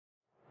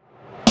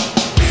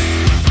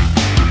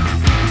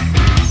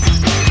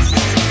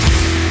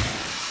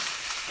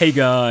Hey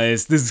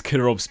guys, this is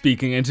Killer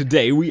speaking, and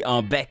today we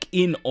are back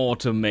in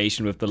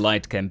automation with the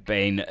Lite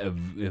campaign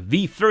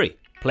V3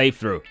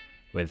 playthrough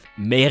with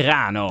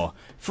Merano,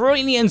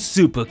 Fruinian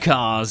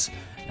Supercars,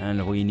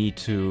 and we need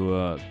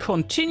to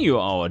continue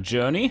our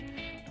journey,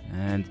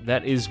 and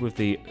that is with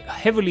the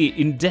heavily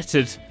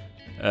indebted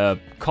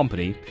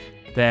company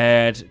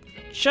that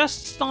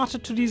just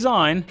started to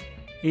design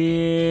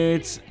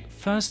its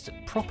first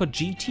proper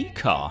GT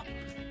car.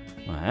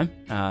 Well,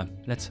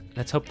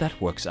 let's hope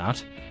that works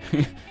out.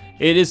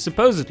 It is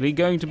supposedly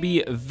going to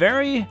be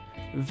very,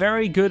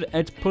 very good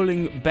at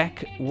pulling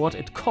back what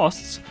it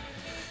costs.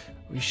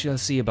 We shall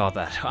see about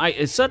that.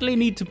 I certainly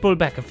need to pull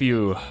back a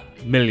few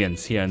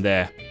millions here and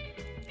there.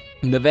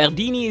 The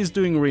Verdini is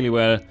doing really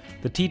well.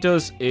 The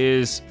Titos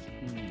is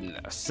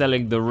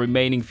selling the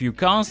remaining few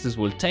cars. This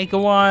will take a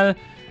while,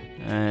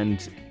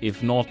 and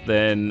if not,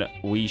 then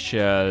we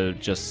shall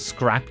just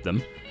scrap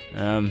them.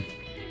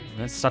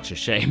 That's such a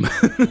shame.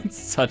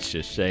 It's such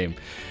a shame.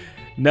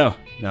 No.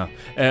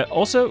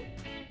 Also,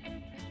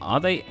 are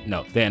they?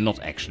 No, they're not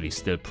actually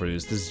still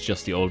produced. This is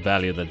just the old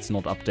value that's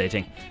not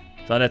updating.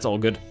 So that's all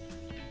good.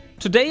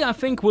 Today, I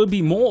think, will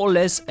be more or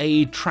less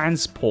a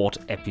transport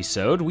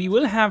episode. We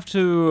will have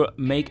to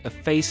make a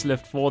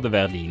facelift for the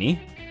Verdini,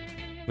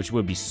 which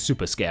will be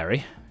super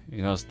scary,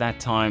 because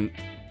that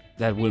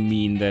will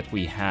mean that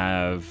we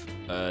have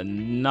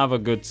another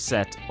good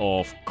set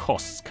of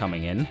costs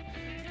coming in.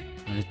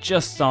 And it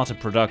just started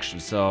production,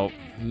 so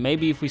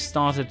maybe if we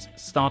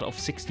start off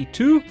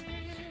 62,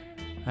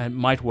 it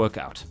might work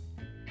out.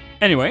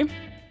 Anyway,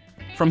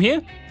 from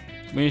here,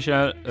 we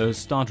shall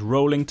start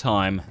rolling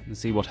time and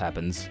see what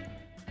happens.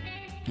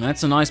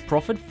 That's a nice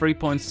profit,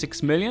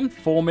 3.6 million,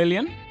 4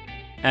 million.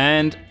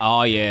 And,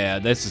 oh yeah,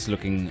 this is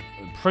looking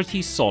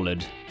pretty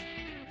solid.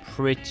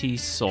 Pretty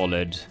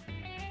solid.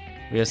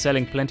 We are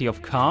selling plenty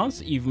of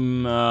cars,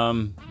 even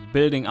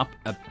building up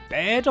a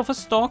bit of a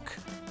stock.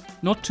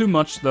 Not too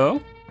much though.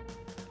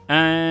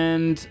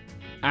 And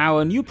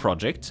our new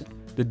project,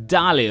 the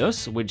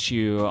Dalios, which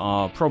you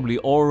are probably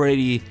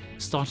already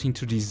starting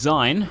to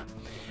design,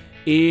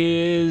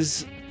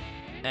 is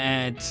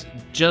at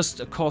just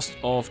a cost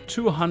of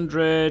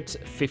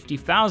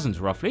 250,000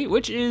 roughly,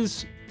 which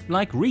is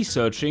like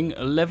researching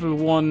a level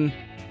 1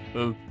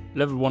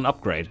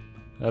 upgrade.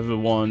 Level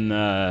 1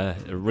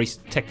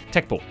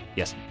 tech pool.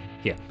 Yes,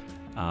 here.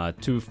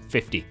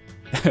 250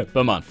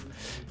 per month.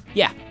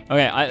 Yeah,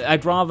 okay,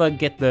 I'd rather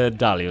get the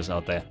Dalios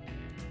out there.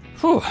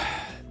 Whew,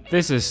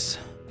 this is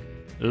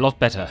a lot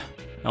better.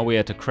 Now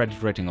we're at a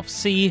credit rating of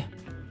C.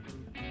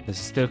 This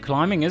is still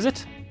climbing, is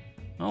it?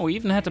 Oh, we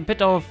even had a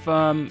bit of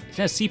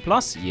C+.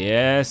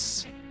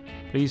 Yes.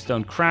 Please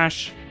don't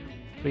crash.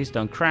 Please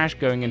don't crash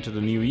going into the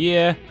new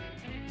year.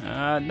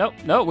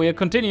 No, we are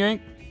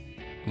continuing.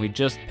 We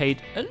just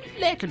paid a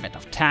little bit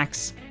of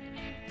tax.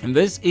 And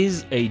this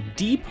is a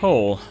deep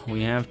hole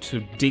we have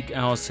to dig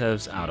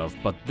ourselves out of,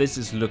 but this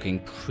is looking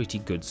pretty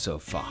good so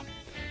far.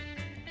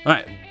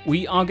 Alright,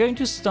 we are going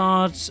to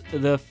start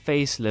the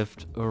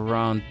facelift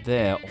around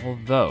there,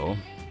 although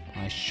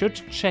I should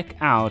check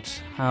out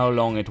how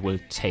long it will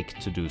take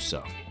to do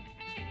so.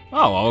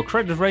 Oh, our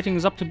credit rating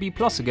is up to B+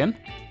 again.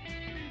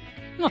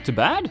 Not too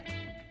bad.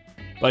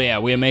 But yeah,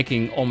 we're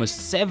making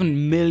almost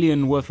 7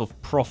 million worth of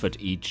profit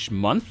each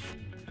month.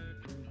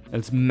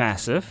 That's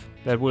massive.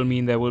 That will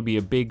mean there will be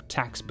a big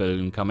tax bill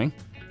incoming.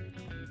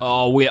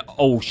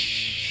 Oh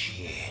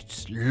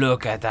shit.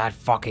 Look at that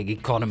fucking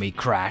economy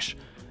crash.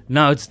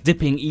 Now it's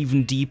dipping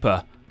even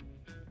deeper.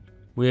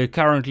 We're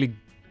currently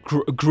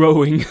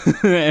growing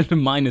at a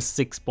minus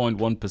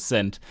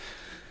 6.1%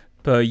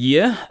 per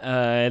year.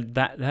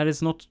 That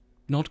is not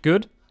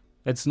good.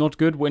 That's not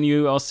good when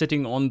you are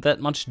sitting on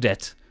that much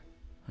debt.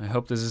 I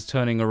hope this is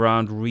turning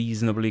around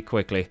reasonably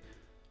quickly.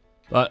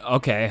 But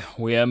okay,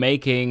 we are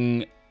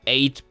making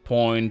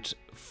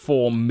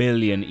 8.4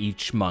 million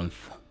each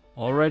month.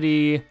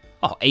 Already,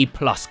 A+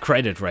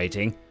 credit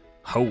rating.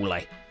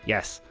 Holy,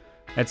 yes.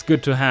 That's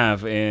good to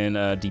have in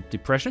a deep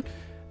depression.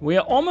 We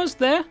are almost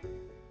there.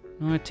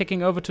 We're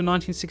ticking over to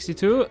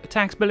 1962.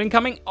 Tax bill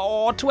incoming.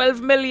 Oh,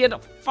 12 million.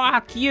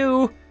 Fuck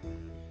you.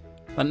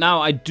 But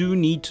now I do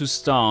need to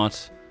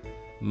start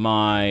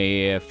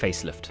my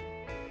facelift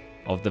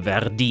of the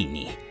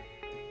Verdini.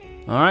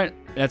 Alright,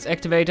 let's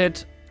activate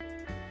it.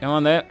 Come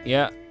on there.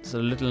 Yeah, it's a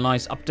little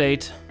nice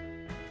update.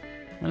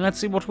 And let's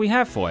see what we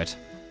have for it.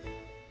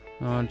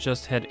 I'll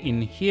just head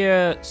in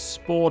here.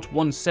 Sport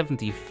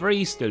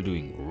 173, still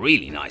doing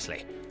really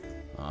nicely.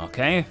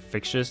 Okay,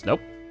 fixtures,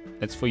 nope.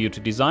 That's for you to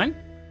design.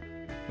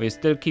 We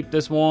still keep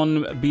this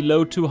one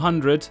below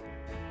 200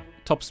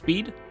 top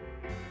speed.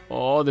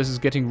 Oh, this is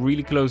getting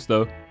really close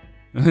though.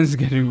 This is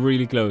getting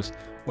really close.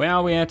 Where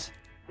are we at?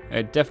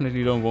 I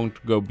definitely don't want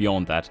to go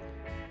beyond that.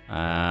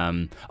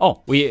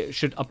 Oh, we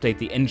should update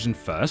the engine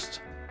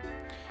first.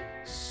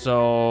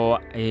 So,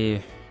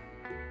 do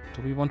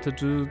we want to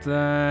do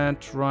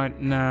that right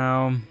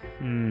now?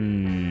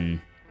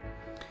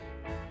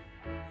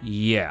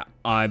 Yeah,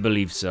 I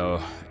believe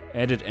so.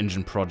 Edit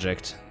engine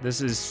project. This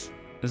is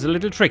a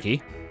little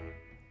tricky.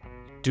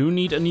 do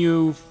need a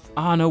new...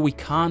 no, we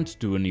can't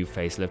do a new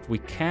facelift. We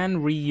can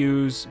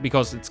reuse,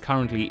 because it's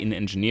currently in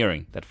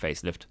engineering, that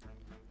facelift.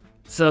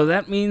 So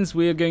that means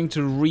we're going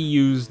to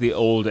reuse the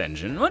old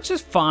engine, which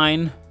is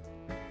fine.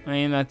 I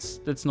mean,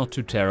 that's not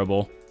too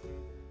terrible.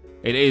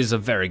 It is a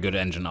very good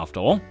engine after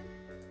all.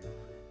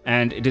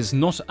 And it is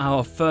not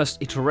our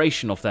first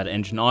iteration of that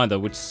engine either,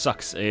 which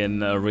sucks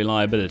in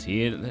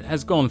reliability. It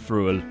has gone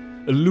through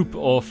a loop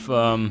of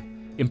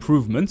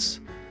improvements.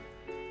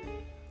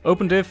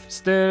 Open diff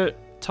still.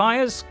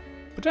 Tires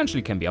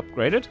potentially can be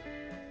upgraded.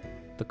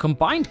 The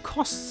combined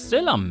costs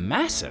still are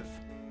massive.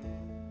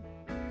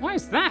 Why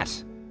is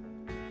that?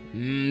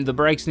 The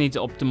brakes need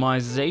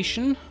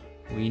optimization.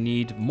 We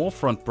need more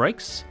front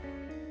brakes.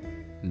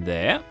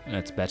 There,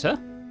 that's better.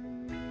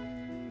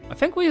 I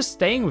think we are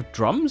staying with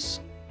drums.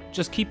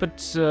 Just keep it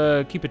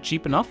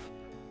cheap enough.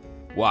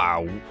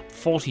 Wow,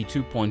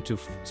 42.2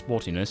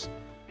 sportiness.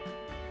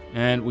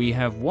 And we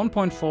have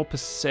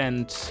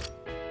 1.4%.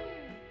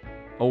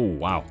 Oh,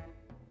 wow.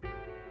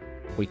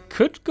 We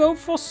could go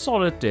for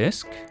solid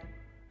disc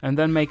and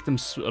then make them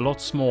a lot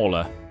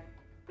smaller.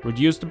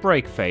 Reduce the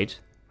brake fade.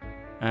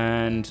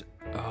 And,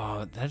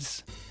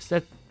 is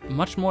that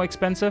much more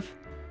expensive?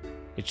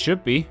 It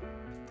should be.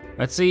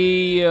 Let's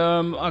see,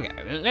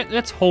 okay,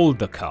 let's hold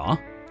the car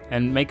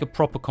and make a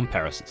proper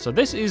comparison. So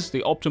this is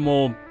the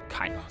optimal,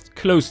 kind of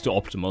close to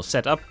optimal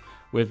setup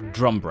with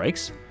drum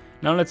brakes.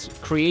 Now let's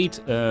create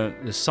the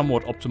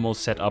somewhat optimal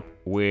setup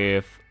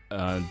with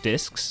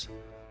discs.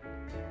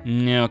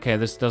 Yeah, okay,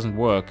 this doesn't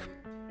work.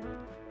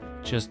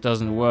 Just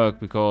doesn't work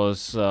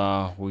because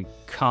we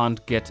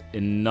can't get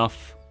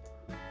enough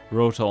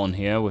rotor on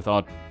here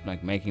without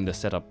like making the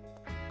setup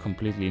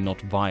completely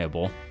not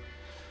viable.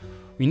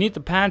 We need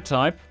the pad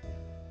type.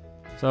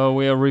 So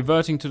we are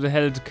reverting to the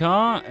held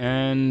car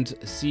and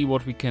see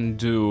what we can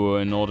do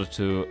in order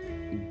to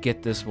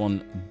get this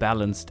one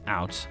balanced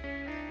out.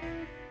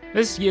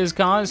 This year's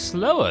car is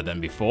slower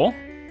than before.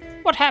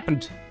 What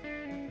happened?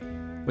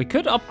 We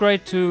could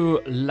upgrade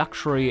to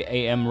luxury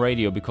AM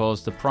radio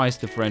because the price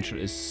differential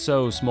is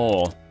so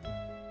small.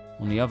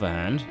 On the other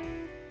hand,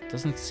 it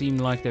doesn't seem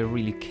like they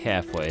really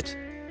care for it.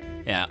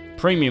 Yeah,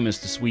 premium is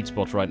the sweet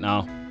spot right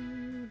now.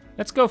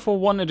 Let's go for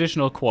one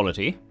additional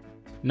quality.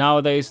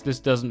 Nowadays, this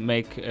doesn't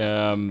make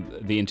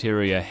the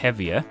interior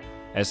heavier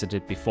as it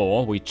did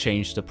before. We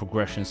changed the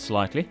progression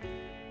slightly.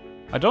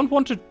 I don't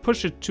want to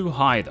push it too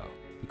high though,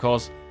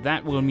 because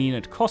that will mean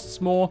it costs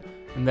more,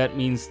 and that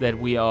means that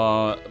we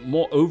are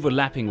more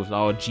overlapping with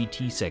our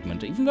GT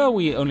segment, even though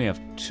we only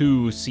have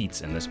 2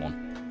 seats in this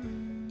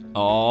one.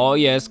 Oh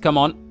yes, come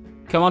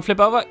on. Come on, flip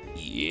over.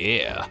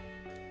 Yeah.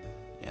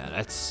 Yeah,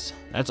 that's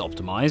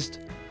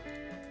optimized.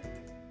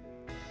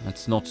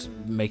 Let's not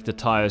make the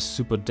tires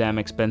super damn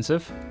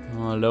expensive.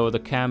 Lower the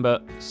camber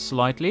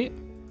slightly.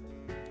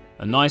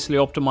 A nicely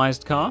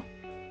optimized car.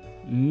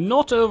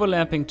 Not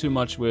overlapping too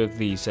much with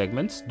the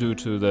segments due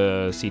to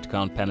the seat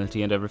count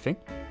penalty and everything.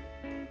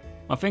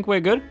 I think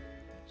we're good.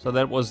 So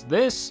that was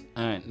this.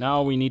 And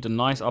now we need a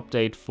nice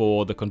update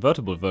for the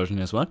convertible version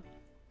as well.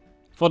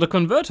 For the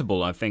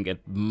convertible, I think it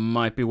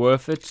might be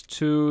worth it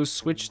to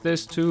switch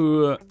this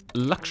to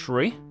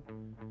luxury.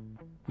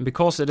 And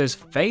because it is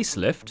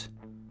facelift,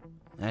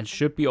 that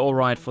should be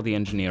alright for the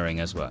engineering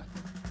as well.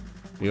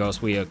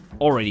 Because we are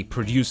already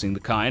producing the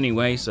car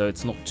anyway, so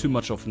it's not too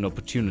much of an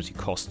opportunity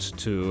cost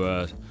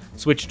to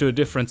switch to a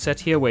different set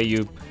here where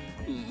you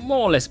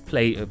more or less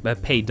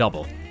pay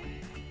double.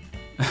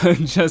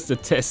 Just a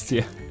test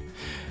here.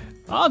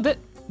 Oh,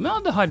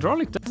 the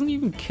hydraulic doesn't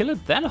even kill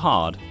it that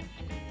hard.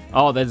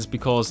 Oh, that is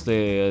because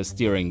the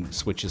steering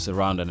switches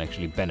around and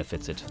actually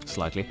benefits it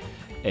slightly.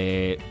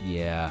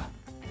 Yeah.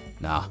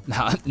 Nah,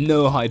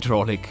 no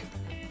hydraulic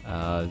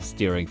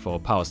steering for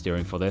power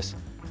steering for this.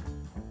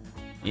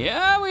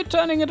 Yeah, we're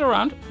turning it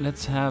around.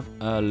 Let's have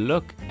a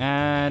look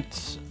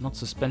at not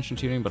suspension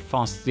tuning, but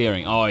fast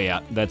steering. Oh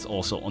yeah, that's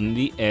also on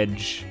the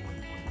edge.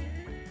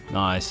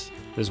 Nice,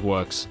 this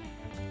works.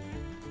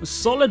 A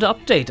solid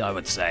update, I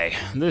would say.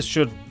 This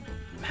should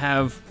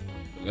have,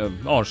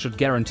 should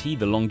guarantee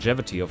the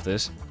longevity of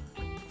this.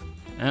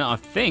 And I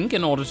think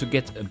in order to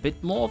get a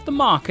bit more of the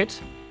market,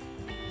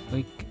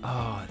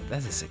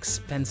 that is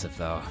expensive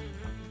though.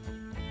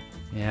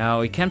 Yeah,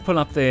 we can pull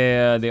up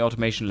the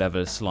automation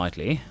level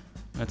slightly.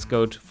 Let's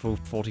go to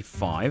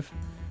 45.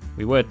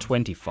 We were at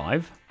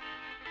 25.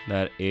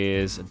 That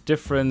is a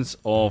difference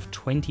of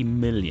 20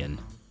 million.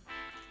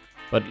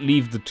 But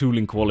leave the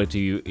tooling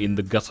quality in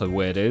the gutter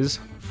where it is.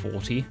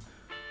 40.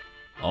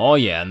 Oh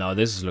yeah, no,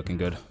 this is looking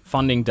good.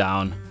 Funding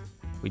down.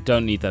 We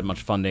don't need that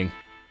much funding.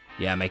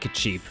 Yeah, make it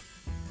cheap.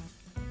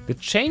 The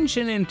change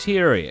in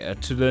interior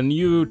to the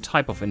new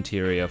type of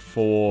interior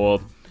for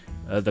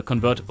the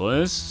convertible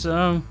is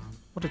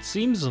what it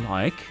seems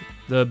like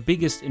the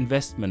biggest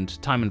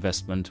time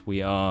investment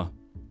we are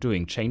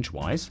doing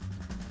change-wise.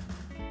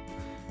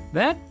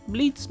 That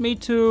leads me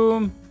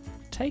to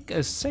take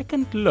a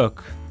second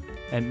look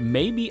and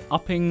maybe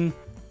upping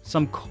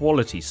some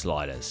quality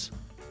sliders.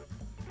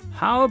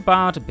 How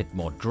about a bit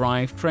more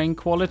drivetrain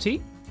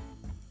quality?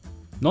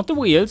 Not the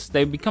wheels,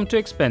 they become too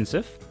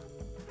expensive.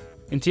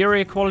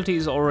 Interior quality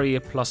is already a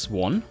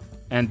 +1.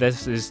 And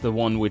this is the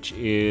one which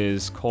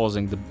is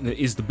causing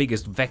the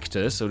biggest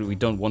vector, so we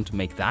don't want to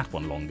make that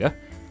one longer.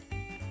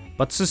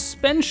 But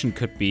suspension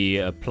could be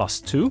a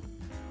 +2.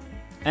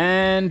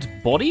 And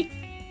body?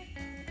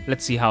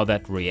 Let's see how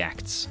that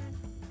reacts.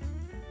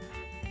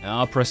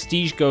 Our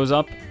prestige goes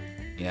up.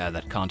 Yeah,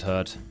 that can't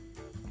hurt.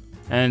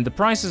 And the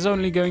price is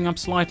only going up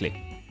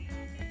slightly.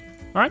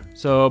 Alright,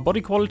 so body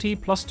quality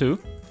 +2.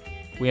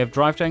 We have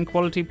drivetrain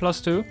quality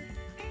 +2.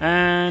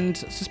 And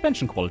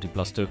suspension quality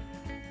 +2.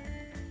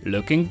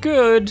 Looking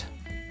good.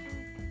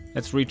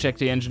 Let's recheck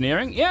the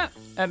engineering. Yeah,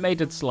 that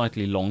made it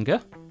slightly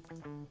longer.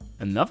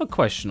 Another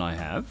question I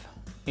have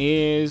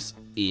is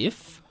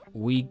if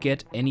we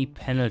get any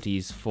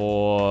penalties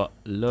for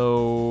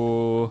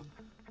low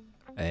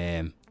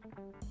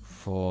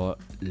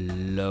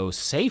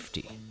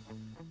safety.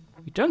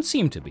 We don't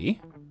seem to be.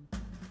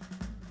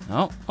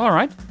 No, all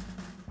right.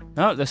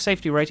 No, the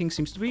safety rating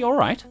seems to be all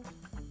right.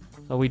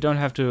 So we don't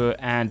have to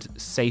add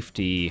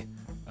safety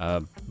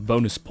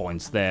bonus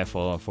points there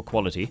for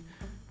quality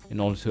in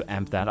order to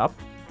amp that up.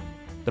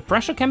 The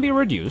pressure can be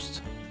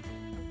reduced.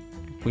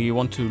 We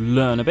want to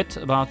learn a bit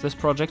about this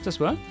project as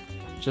well.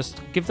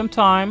 Just give them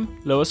time,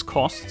 lowest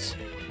costs.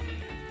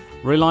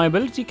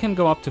 Reliability can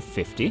go up to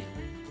 50.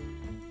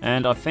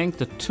 And I think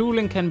the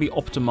tooling can be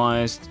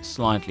optimized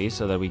slightly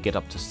so that we get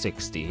up to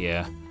 60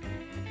 here.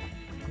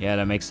 Yeah,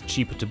 that makes it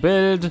cheaper to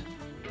build.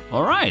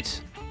 All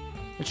right.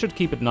 It should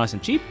keep it nice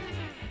and cheap.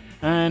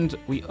 And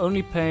we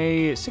only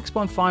pay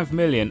 6.5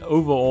 million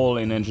overall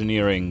in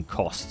engineering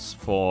costs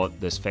for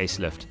this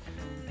facelift.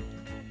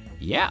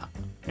 Yeah,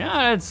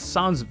 that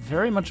sounds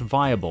very much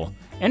viable.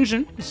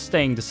 Engine is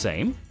staying the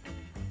same.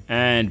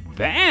 And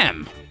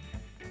bam!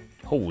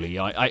 Holy,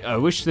 I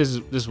wish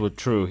this were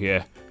true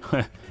here.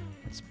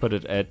 Let's put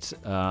it at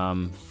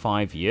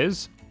 5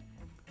 years.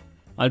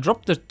 I'll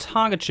drop the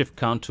target shift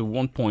count to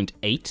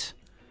 1.8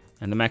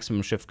 and the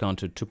maximum shift count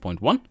to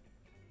 2.1.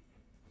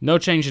 No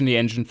change in the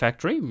engine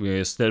factory,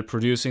 we're still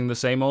producing the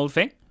same old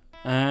thing.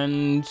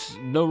 And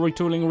no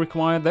retooling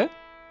required there.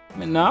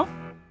 And now,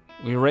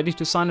 we're ready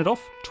to sign it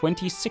off.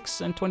 26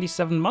 and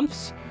 27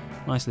 months.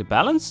 Nicely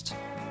balanced.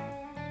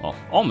 Well,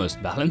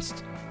 almost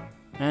balanced.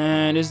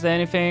 And is there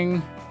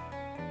anything...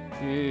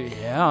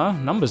 yeah,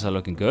 numbers are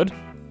looking good.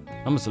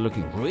 Numbers are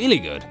looking really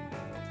good.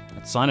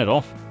 Let's sign it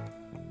off.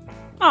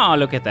 Ah,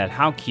 look at that,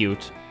 how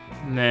cute.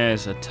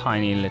 There's a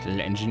tiny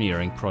little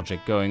engineering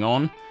project going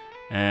on.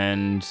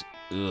 And...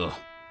 ugh.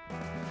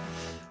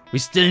 We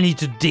still need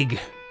to dig.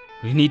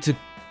 We need to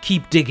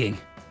keep digging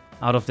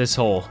out of this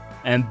hole.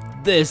 And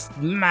this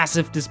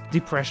massive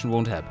depression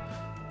won't help.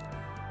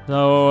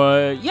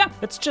 So, yeah,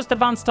 it's just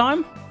advance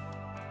time.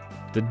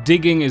 The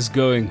digging is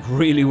going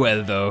really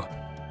well, though.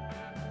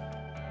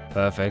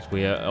 Perfect.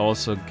 We are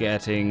also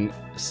getting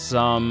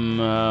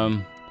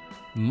some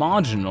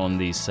margin on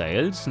these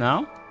sales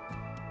now.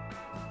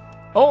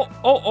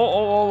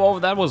 Oh,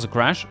 that was a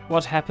crash.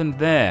 What happened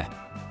there?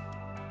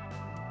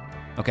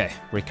 Okay,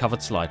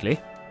 recovered slightly.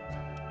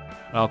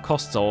 Our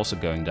costs are also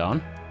going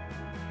down.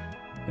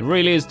 It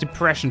really is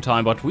depression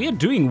time, but we are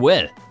doing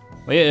well.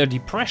 We are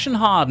depression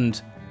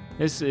hardened.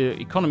 This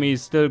economy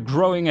is still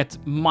growing at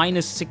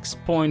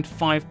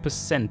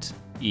 -6.5%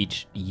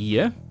 each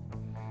year.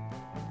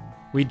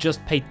 We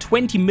just paid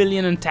 20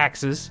 million in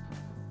taxes.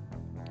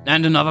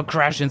 And another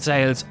crash in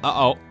sales.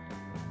 Uh-oh.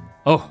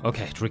 Oh,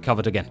 okay, it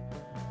recovered again.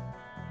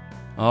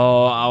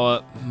 Oh,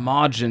 our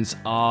margins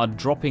are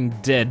dropping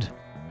dead.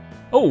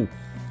 Oh,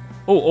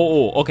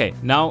 okay.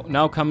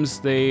 Now comes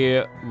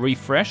the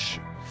refresh.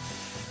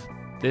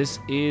 This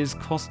is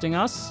costing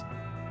us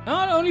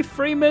only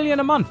 3 million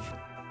a month.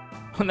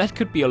 That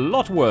could be a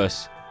lot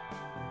worse.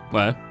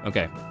 Well,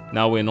 okay.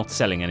 Now we're not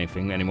selling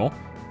anything anymore.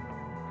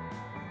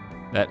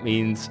 That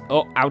means...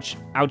 oh, ouch.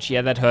 Ouch,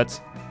 yeah, that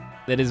hurts.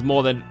 That is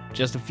more than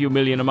just a few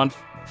million a month.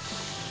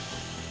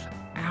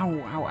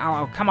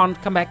 Ow. Come on,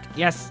 come back.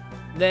 Yes.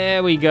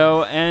 There we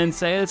go. And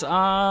sales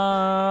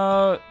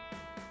are...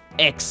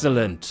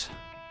 excellent.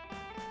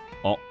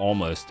 Oh,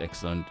 almost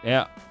excellent.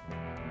 Yeah.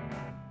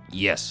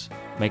 Yes.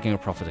 Making a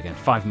profit again.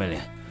 5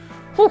 million.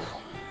 Whew.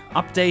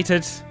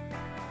 Updated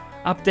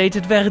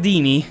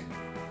Verdini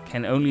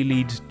can only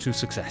lead to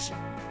success.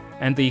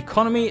 And the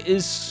economy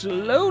is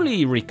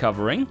slowly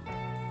recovering.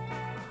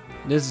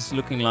 This is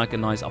looking like a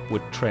nice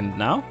upward trend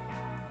now.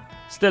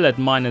 Still at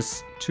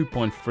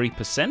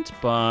 -2.3%,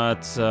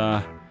 but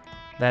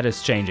that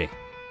is changing.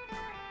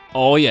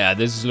 Oh yeah,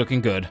 this is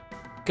looking good.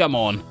 Come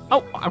on.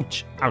 Oh,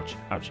 ouch.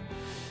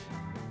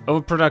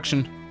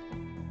 Overproduction.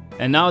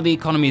 And now the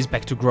economy is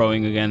back to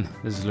growing again.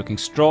 This is looking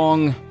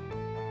strong.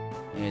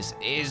 This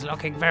is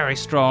looking very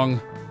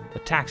strong. The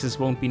taxes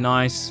won't be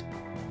nice.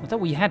 Although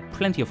we had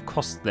plenty of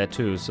costs there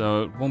too,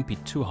 so it won't be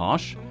too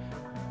harsh.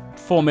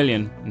 4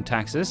 million in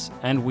taxes,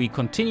 and we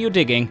continue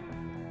digging.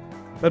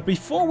 But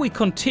before we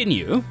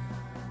continue,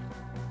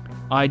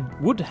 I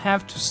would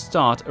have to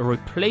start a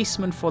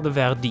replacement for the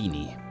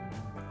Verdini.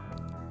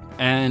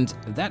 And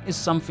that is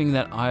something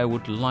that I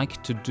would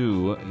like to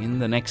do in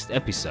the next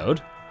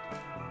episode.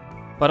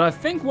 But I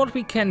think what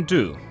we can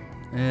do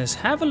is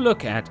have a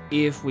look at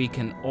if we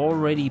can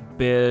already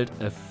build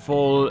a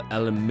full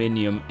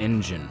aluminium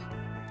engine.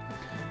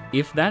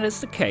 If that is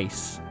the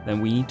case,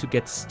 then we need to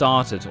get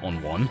started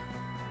on one,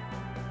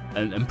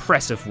 an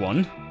impressive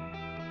one,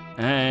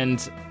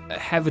 and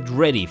have it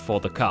ready for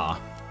the car.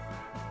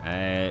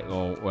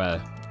 Or,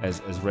 well,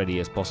 as ready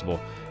as possible.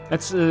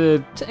 Let's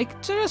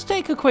just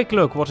take a quick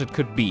look what it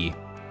could be.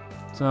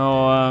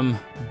 So,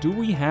 do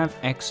we have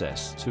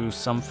access to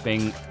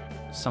something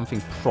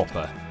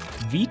proper?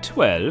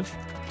 V12,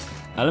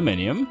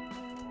 aluminium,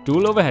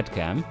 dual overhead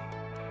cam,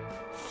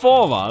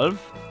 4-valve,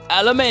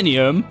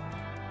 aluminium.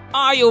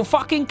 Are you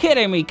fucking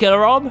kidding me, Killer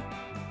Rob?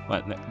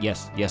 Well,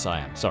 yes I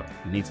am. Sorry,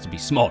 it needs to be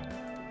small.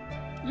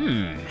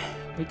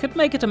 We could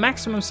make it a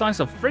maximum size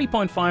of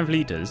 3.5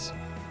 liters.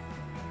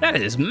 That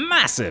is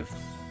massive.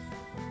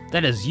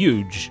 That is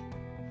huge.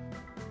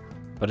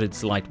 But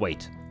it's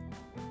lightweight.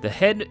 The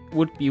head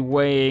would be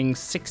weighing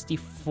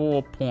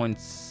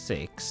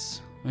 64.6.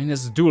 I mean,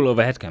 it's a dual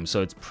overhead cam,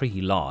 so it's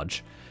pretty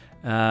large.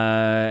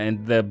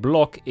 And the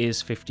block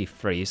is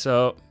 53,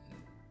 so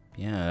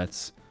yeah,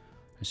 it's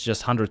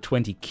just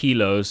 120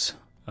 kilos.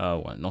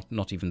 Well,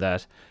 not even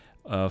that.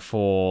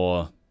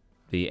 For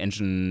the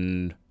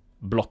engine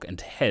block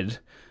and head.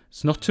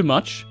 It's not too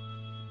much.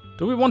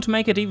 Do we want to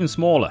make it even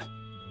smaller?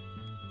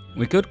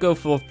 We could go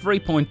for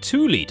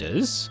 3.2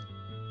 liters.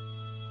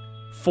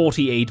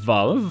 48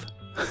 valve.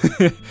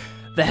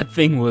 That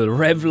thing will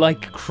rev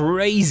like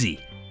crazy.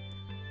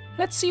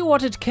 Let's see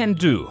what it can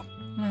do.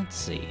 Let's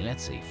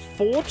see.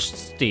 Forged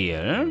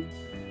steel.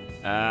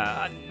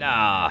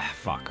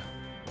 Fuck.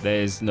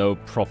 There's no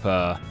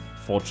proper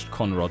forged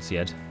conrods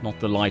yet. Not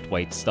the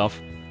lightweight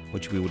stuff,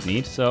 which we would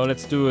need. So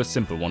let's do a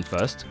simple one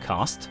first.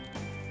 Cast.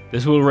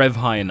 This will rev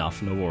high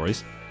enough, no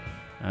worries.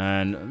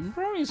 And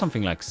probably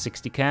something like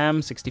 60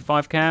 cam,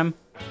 65 cam.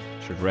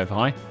 Should rev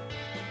high.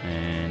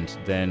 And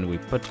then we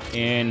put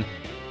in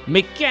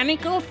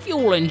mechanical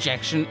fuel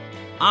injection.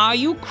 Are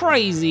you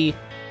crazy?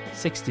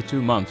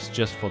 62 months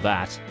just for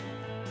that.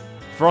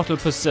 Throttle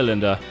per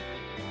cylinder,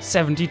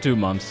 72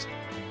 months.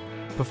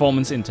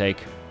 Performance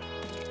intake.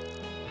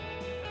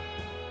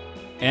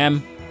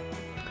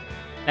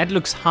 That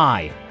looks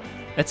high.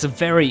 That's a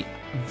very,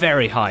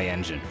 very high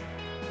engine.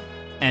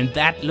 And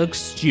that looks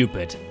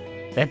stupid.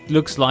 That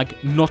looks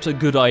like not a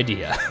good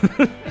idea.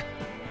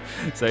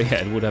 So yeah,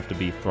 it would have to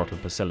be throttle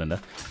per cylinder.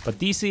 But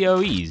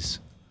DCOEs.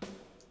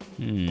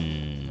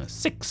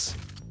 6.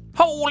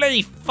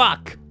 Holy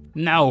fuck!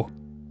 No.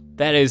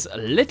 That is a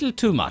little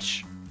too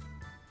much.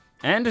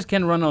 And it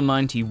can run on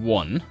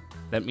 91.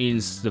 That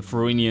means the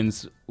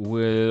Fruinians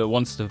will,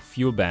 once the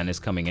fuel ban is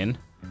coming in,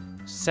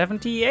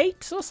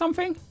 78 or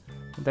something?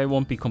 They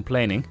won't be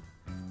complaining.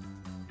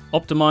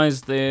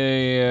 Optimize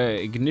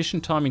the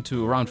ignition timing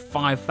to around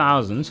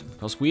 5,000,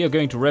 because we are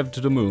going to rev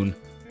to the moon.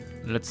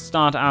 Let's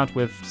start out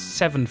with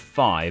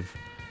 7.5.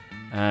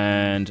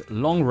 And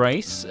long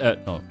race,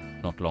 no,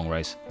 not long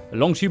race, a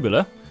long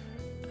tubular.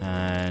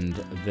 And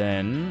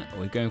then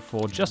we're going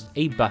for just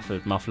a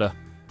baffled muffler.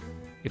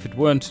 If it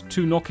weren't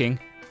too knocking,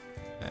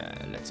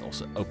 let's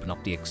also open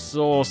up the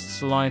exhaust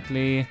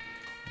slightly.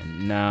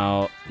 And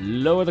now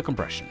lower the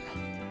compression.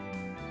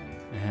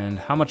 And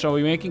how much are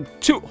we making?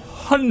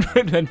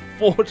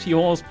 240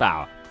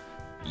 horsepower.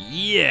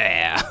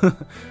 Yeah!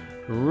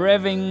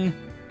 Revving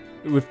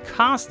with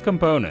cast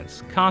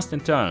components, cast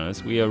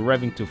internals, we are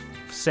revving to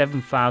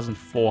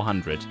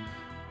 7,400.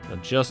 So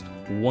just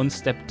one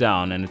step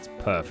down and it's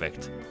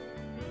perfect.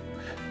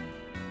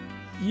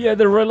 Yeah,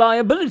 the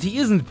reliability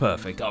isn't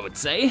perfect, I would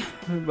say.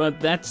 But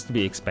that's to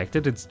be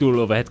expected. It's dual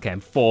overhead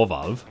cam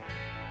 4-valve.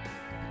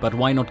 But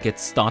why not get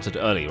started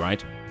early,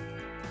 right?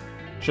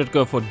 Should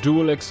go for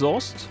dual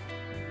exhaust.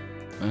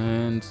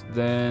 And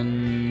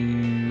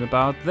then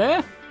about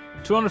there.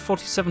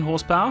 247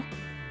 horsepower.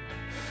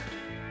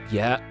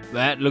 Yeah,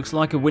 that looks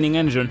like a winning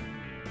engine.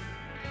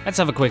 Let's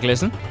have a quick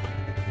listen.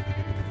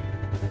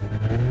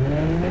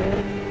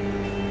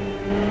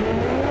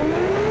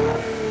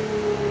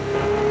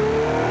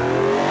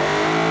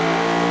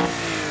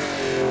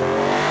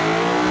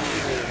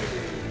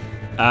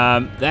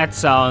 That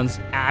sounds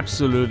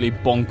absolutely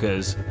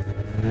bonkers.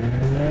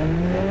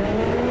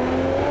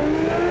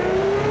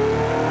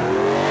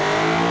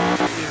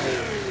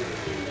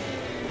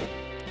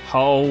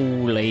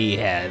 Holy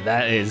hell,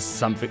 that is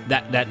something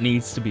that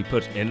needs to be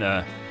put in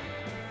a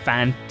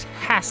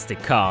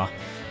fantastic car.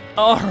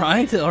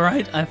 Alright,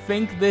 I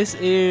think this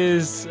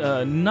is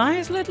a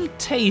nice little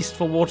taste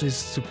for what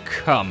is to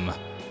come.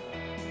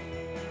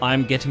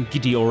 I'm getting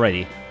giddy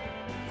already.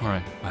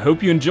 Alright, I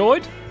hope you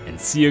enjoyed, and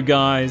see you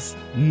guys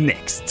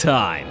next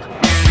time.